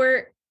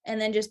 sort, and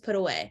then just put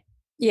away.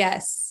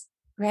 Yes.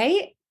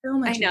 Right. So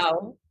much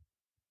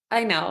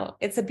I know.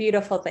 It's a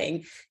beautiful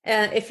thing.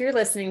 If you're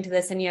listening to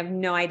this and you have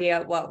no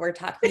idea what we're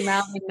talking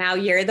about, and now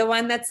you're the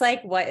one that's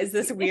like, what is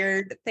this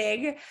weird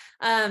thing?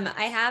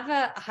 I have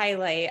a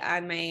highlight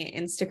on my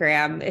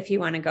Instagram if you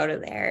want to go to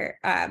there.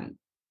 I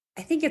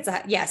think it's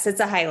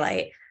a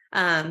highlight.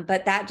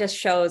 But that just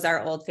shows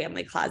our old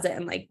family closet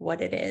and like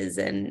what it is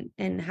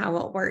and how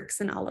it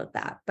works and all of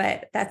that.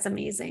 But that's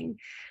amazing.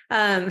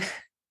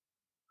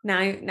 Now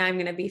I'm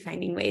going to be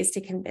finding ways to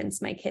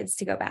convince my kids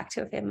to go back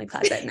to a family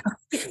closet. No.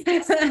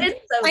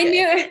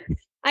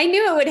 I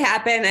knew it would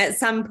happen at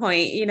some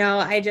point.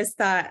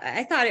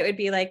 I thought it would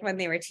be like when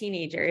they were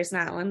teenagers,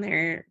 not when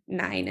they're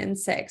 9 and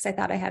 6. I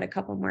thought I had a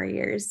couple more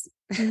years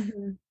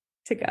to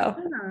go.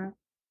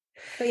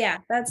 But yeah,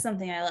 that's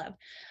something I love.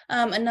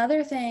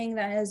 Another thing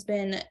that has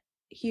been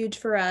huge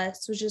for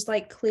us was just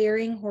like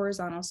clearing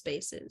horizontal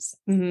spaces.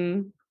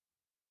 Mm-hmm.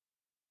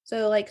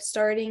 So like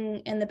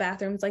starting in the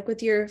bathrooms, like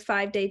with your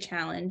 5-day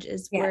challenge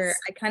is where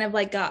I kind of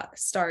like got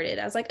started.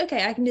 I was like,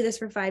 okay, I can do this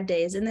for 5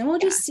 days and then we'll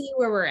just see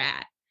where we're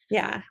at.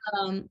 Yeah.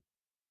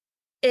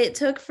 It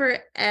took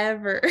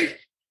forever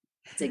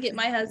to get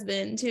my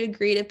husband to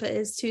agree to put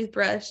his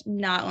toothbrush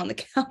not on the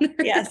counter.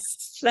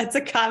 Yes, that's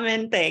a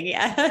common thing.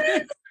 Yeah.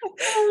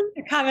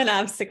 A common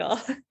obstacle.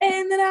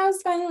 And then I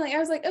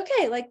was like,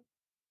 okay, like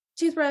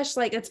toothbrush,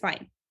 like it's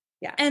fine.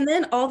 Yeah. And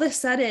then all of a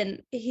sudden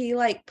he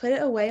like put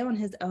it away on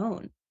his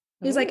own.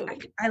 He was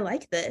like, I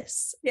like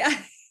this. Yeah.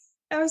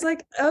 I was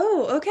like,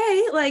 oh,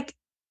 okay. Like,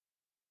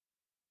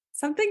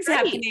 something's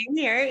happening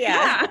here.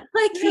 Yeah.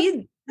 Like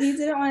he did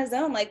it on his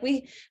own. Like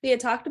we had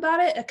talked about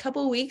it, a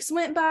couple weeks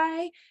went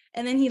by,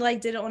 and then he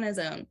like did it on his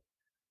own,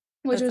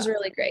 which was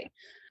really great.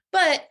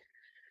 But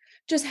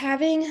just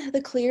having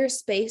the clear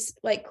space,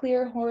 like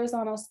clear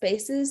horizontal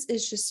spaces,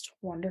 is just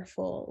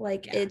wonderful.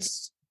 Like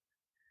it's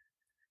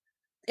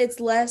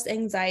less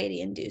anxiety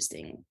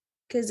inducing,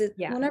 because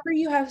whenever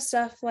you have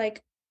stuff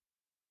like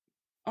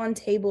on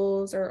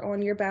tables or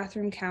on your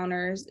bathroom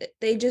counters,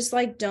 they just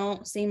like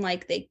don't seem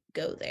like they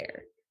go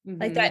there.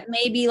 Like that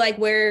may be like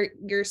where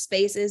your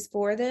space is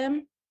for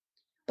them,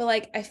 but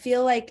like I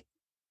feel like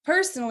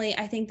personally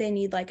I think they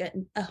need like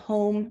a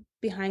home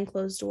behind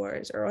closed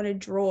doors or on a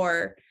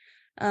drawer.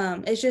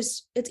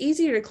 It's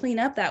easier to clean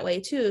up that way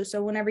too.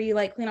 So whenever you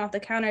like clean off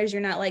the counters,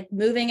 you're not like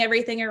moving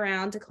everything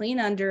around to clean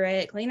under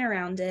it, clean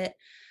around it.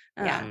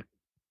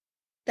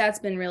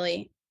 That's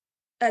really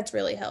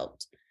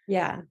helped.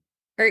 Yeah.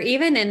 Or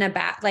even in a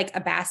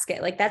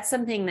basket, like that's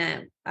something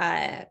that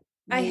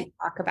I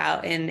talk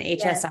about in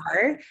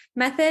HSR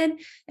method,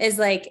 is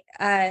like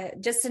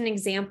just an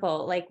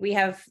example. Like we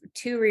have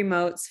 2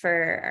 remotes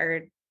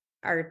for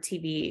our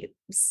TV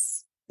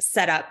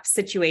setup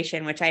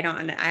situation, which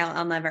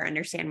I'll never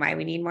understand why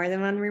we need more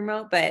than 1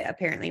 remote, but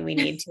apparently we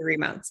need 2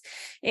 remotes.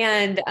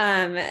 And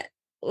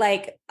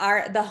like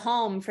the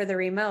home for the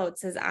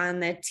remotes is on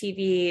the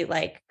TV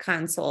like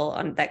console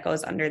that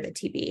goes under the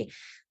TV,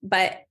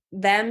 but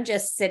them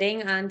just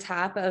sitting on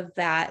top of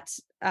that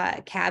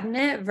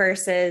cabinet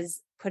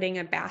versus putting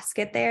a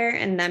basket there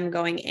and them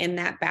going in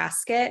that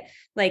basket,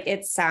 like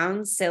it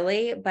sounds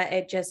silly, but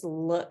it just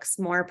looks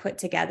more put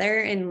together,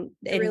 and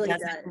it really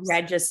doesn't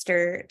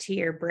register to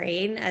your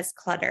brain as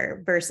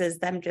clutter versus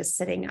them just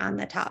sitting on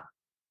the top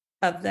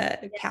of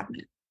the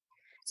cabinet.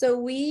 So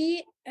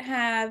we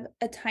have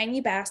a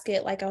tiny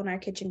basket like on our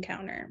kitchen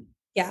counter.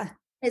 Yeah.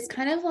 It's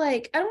kind of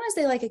like, I don't want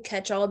to say like a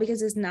catch-all,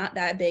 because it's not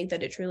that big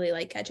that it truly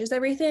like catches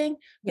everything,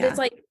 but it's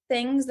like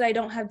things that I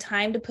don't have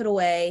time to put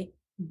away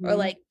or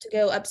like to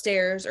go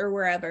upstairs or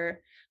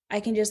wherever. I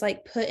can just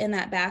like put in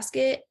that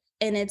basket,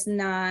 and it's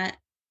not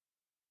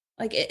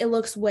like, it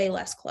looks way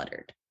less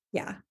cluttered.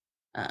 Yeah.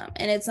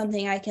 And it's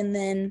something I can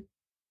then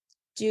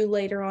do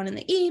later on in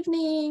the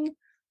evening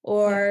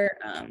or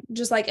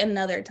just like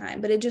another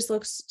time, but it just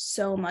looks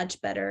so much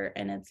better,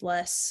 and it's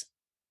less,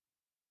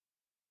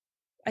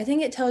 I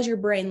think it tells your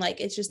brain like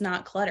it's just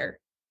not clutter.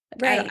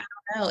 Right.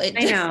 I don't know.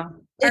 I know.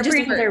 Our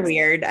brains are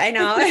weird. I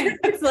know.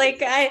 It's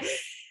like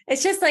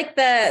it's just like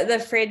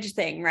the fridge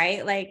thing,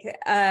 right? Like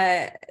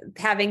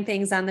having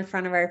things on the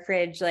front of our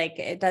fridge, like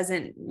it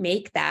doesn't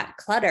make that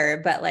clutter,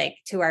 but like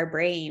to our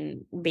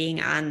brain being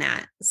on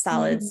that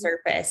solid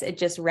surface, it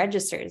just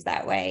registers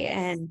that way.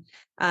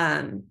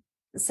 And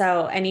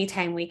so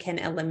anytime we can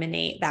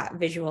eliminate that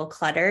visual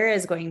clutter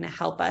is going to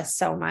help us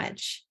so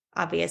much.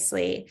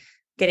 Obviously,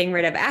 getting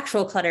rid of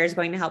actual clutter is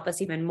going to help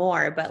us even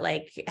more, but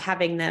like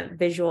having the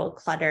visual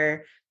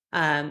clutter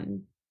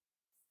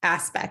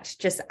aspect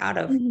just out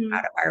of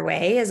our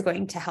way is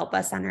going to help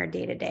us on our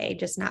day-to-day,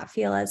 just not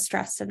feel as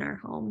stressed in our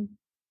home.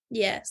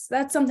 Yes,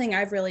 that's something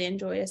I've really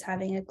enjoyed, is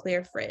having a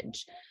clear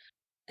fridge.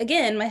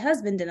 Again, my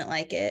husband didn't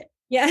like it.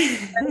 Yeah.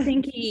 I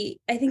think he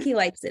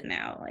likes it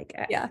now. Like,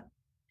 I don't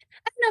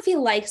know if he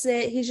likes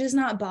it. He's just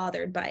not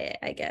bothered by it,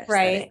 I guess.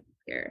 Right.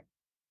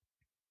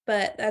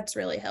 But that's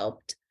really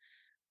helped,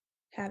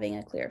 having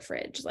a clear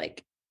fridge.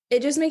 Like,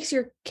 it just makes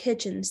your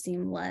kitchen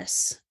seem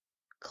less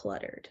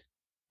cluttered.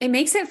 It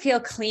makes it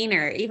feel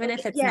cleaner, even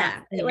if it's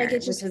not cleaner, like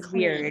it's just which is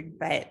weird,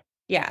 but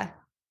yeah,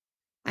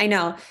 I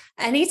know.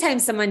 Anytime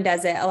someone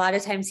does it, a lot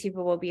of times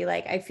people will be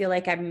like, I feel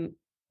like I'm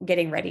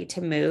getting ready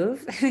to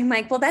move. I'm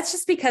like, well, that's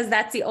just because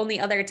that's the only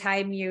other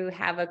time you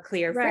have a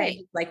clear fridge,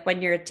 like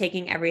when you're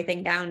taking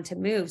everything down to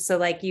move. So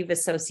like you've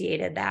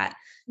associated that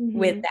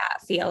with that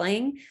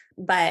feeling,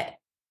 but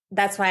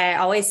that's why I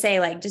always say,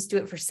 like, just do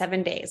it for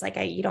 7 days. Like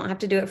you don't have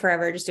to do it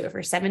forever. Just do it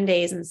for 7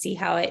 days and see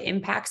how it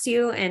impacts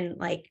you. And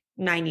like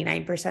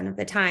 99% of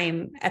the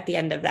time at the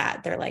end of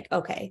that, they're like,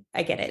 okay,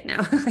 I get it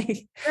now.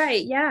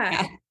 Right.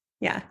 Yeah.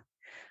 Yeah.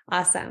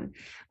 Awesome.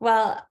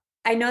 Well,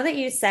 I know that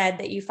you said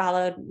that you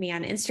followed me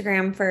on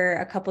Instagram for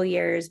a couple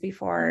years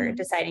before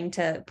deciding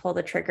to pull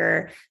the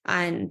trigger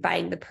on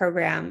buying the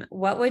program.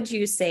 What would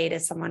you say to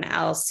someone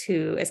else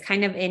who is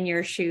kind of in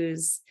your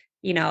shoes,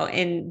 you know,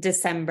 in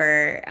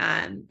December,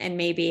 and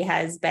maybe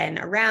has been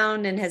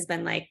around and has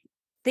been like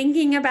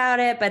thinking about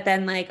it, but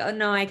then like, oh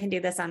no, I can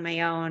do this on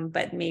my own,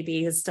 but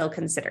maybe is still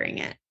considering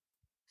it?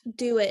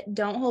 Do it.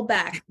 Don't hold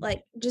back.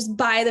 Like, just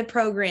buy the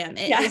program.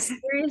 It is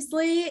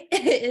seriously,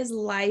 it is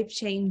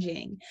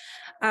life-changing.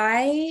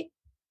 I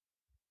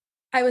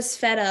was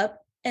fed up,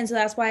 and so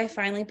that's why I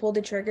finally pulled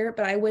the trigger,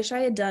 but I wish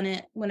I had done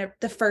it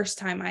the first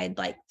time I had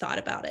like thought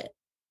about it.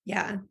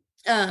 Yeah.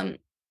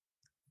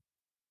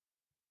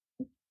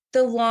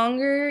 The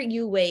longer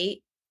you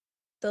wait,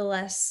 the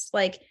less,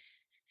 like,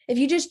 if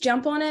you just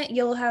jump on it,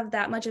 you'll have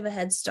that much of a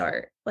head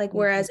start. Like,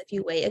 whereas if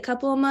you wait a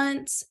couple of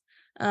months,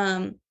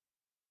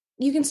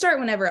 you can start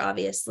whenever,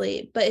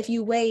 obviously, but if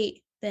you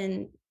wait,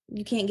 then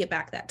you can't get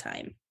back that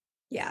time.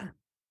 Yeah,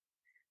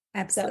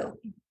 absolutely.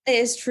 It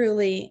is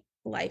truly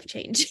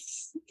life-changing.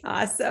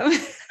 Awesome.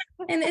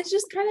 And it's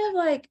just kind of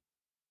like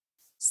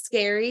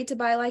scary to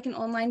buy like an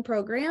online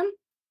program.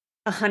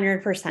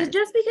 100%.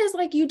 Just because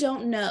like you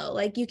don't know,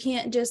 like you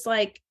can't just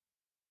like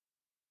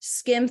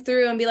skim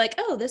through and be like,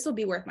 oh, this will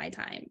be worth my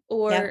time,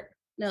 or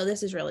no,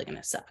 this is really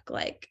gonna suck.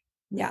 Like,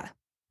 yeah,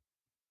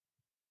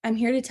 I'm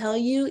here to tell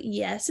you,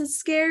 yes, it's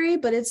scary,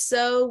 but it's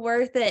so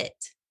worth it.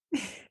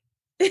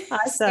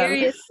 Awesome.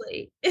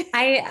 Seriously.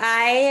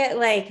 I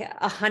like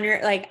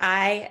 100, like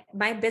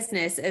my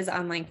business is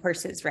online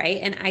courses, right?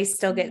 And I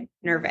still get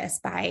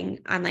nervous buying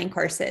online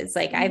courses.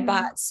 Like I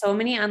bought so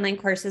many online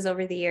courses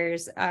over the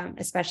years,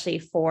 especially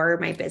for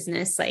my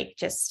business, like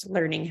just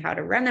learning how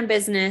to run a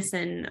business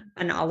and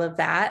all of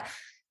that.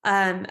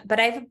 But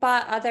I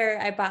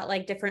bought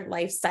like different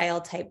lifestyle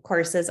type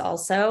courses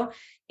also.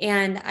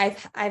 And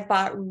I've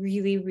bought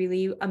really,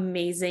 really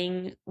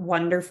amazing,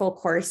 wonderful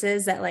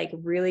courses that like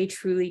really,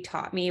 truly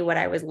taught me what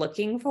I was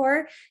looking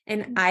for.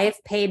 And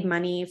I've paid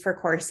money for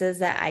courses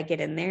that I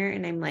get in there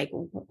and I'm like,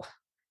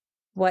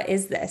 what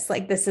is this?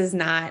 Like, this is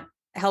not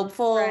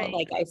helpful. Right.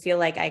 Like, I feel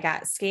like I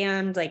got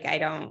scammed. Like, I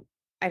don't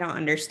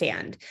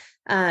understand.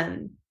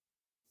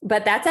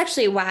 But that's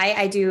actually why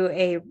I do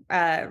a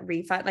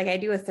refund. Like I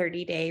do a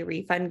 30-day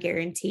refund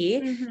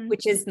guarantee,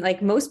 which is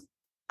like most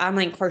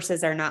online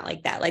courses are not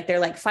like that. Like they're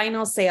like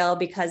final sale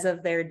because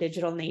of their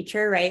digital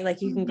nature, right?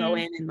 Like you can go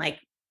in and like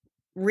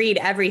read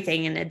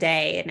everything in a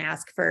day and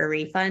ask for a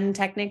refund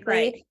technically.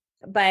 Right.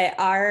 But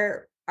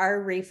our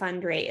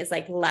refund rate is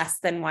like less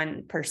than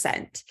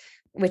 1%,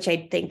 which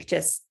I think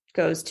just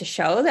goes to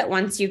show that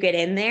once you get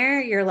in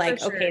there, you're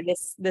like, okay,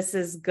 this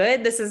is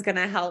good. This is going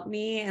to help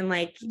me. And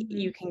like,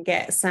 you can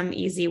get some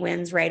easy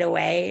wins right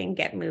away and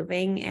get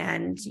moving.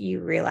 And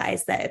you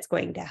realize that it's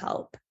going to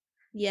help.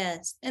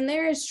 Yes. And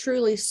there is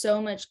truly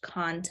so much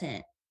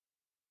content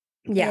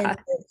in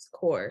this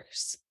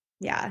course.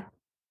 Yeah.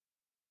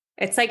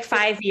 It's like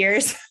 5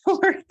 years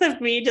worth of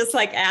me just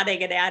like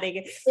adding and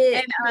adding.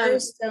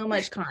 There's so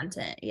much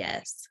content.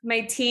 Yes.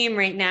 My team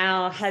right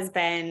now has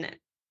been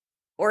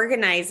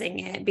organizing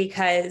it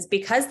because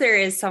there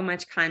is so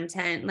much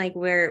content. Like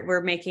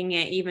we're making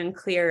it even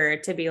clearer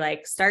to be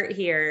like, start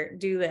here,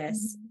 do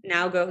this,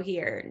 now go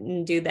here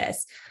and do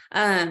this.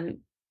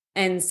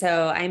 And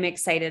so I'm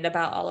excited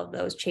about all of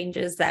those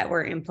changes that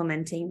we're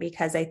implementing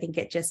because I think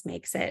it just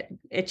makes it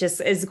just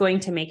is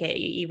going to make it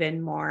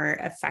even more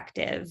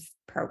effective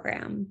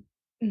program.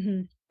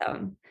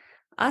 So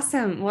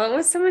awesome. Well, it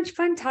was so much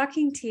fun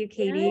talking to you,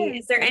 Katie.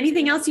 Yes, is there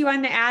anything else you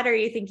wanted to add or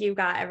you think you've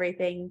got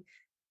everything?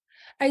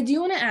 I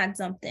do want to add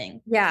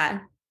something. Yeah.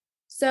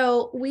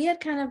 So we had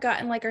kind of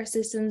gotten like our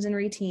systems and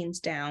routines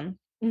down.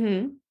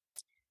 And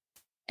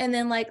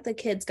then like the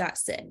kids got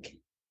sick.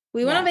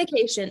 We went on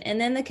vacation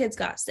and then the kids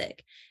got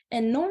sick.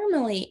 And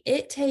normally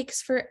it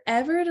takes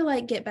forever to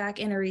like get back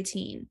in a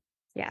routine.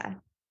 Yeah.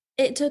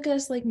 It took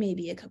us like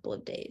maybe a couple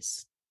of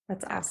days.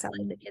 That's awesome.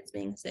 Like the kids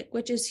being sick,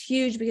 which is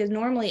huge because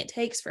normally it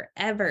takes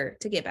forever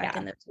to get back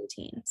in those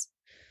routines.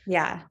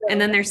 Yeah. So, and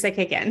then they're sick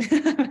again.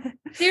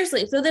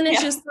 Seriously. So then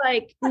it's just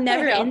like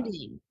never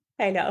ending.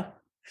 I know.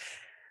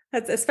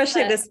 That's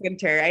especially this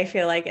winter. I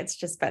feel like it's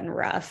just been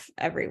rough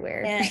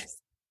everywhere. Yes.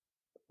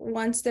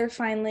 Once they're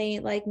finally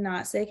like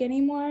not sick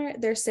anymore,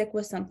 they're sick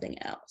with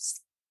something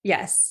else.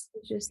 Yes.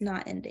 It's just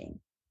not ending.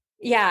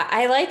 Yeah.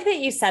 I like that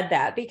you said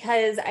that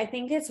because I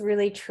think it's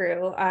really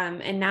true.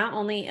 And not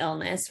only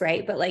illness,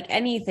 right? But like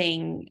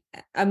anything,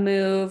 a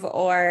move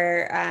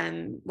or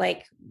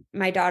like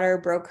my daughter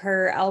broke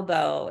her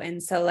elbow.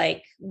 And so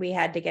like we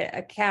had to get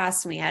a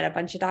cast and we had a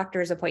bunch of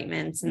doctor's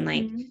appointments and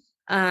like,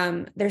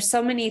 there's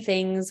so many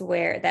things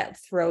that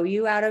throw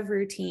you out of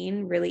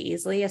routine really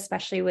easily,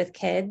 especially with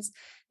kids.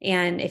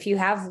 And if you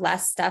have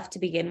less stuff to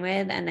begin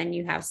with, and then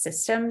you have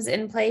systems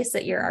in place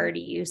that you're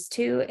already used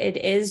to, it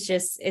is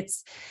just,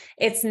 it's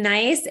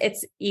nice.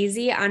 It's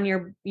easy on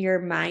your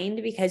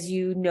mind because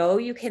you know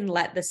you can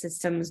let the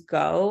systems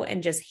go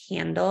and just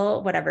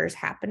handle whatever's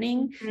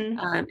happening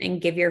and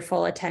give your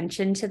full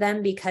attention to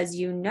them because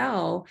you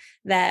know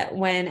that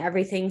when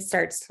everything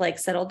starts to like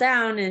settle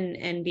down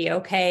and be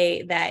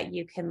okay, that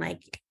you can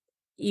like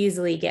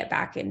easily get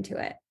back into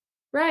it.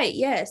 Right.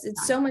 Yes.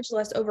 It's so much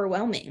less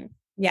overwhelming.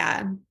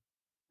 Yeah,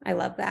 I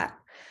love that.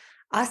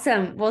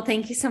 Awesome. Well,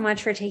 thank you so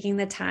much for taking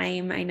the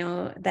time. I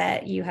know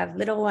that you have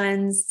little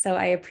ones, so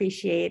I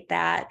appreciate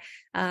that.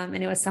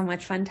 And it was so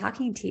much fun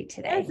talking to you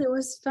today. Yes, it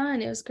was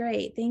fun. It was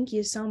great. Thank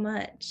you so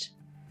much.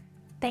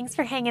 Thanks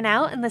for hanging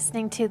out and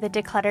listening to the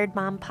Decluttered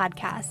Mom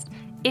podcast.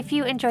 If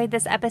you enjoyed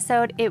this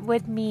episode, it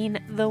would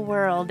mean the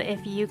world if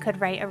you could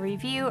write a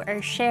review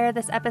or share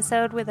this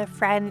episode with a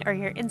friend or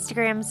your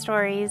Instagram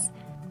stories.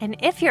 And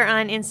if you're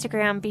on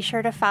Instagram, be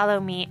sure to follow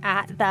me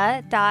at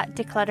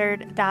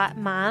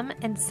the.decluttered.mom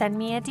and send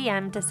me a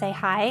DM to say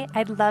hi.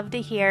 I'd love to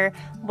hear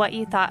what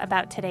you thought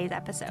about today's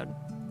episode.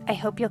 I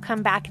hope you'll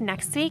come back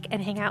next week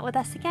and hang out with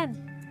us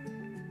again.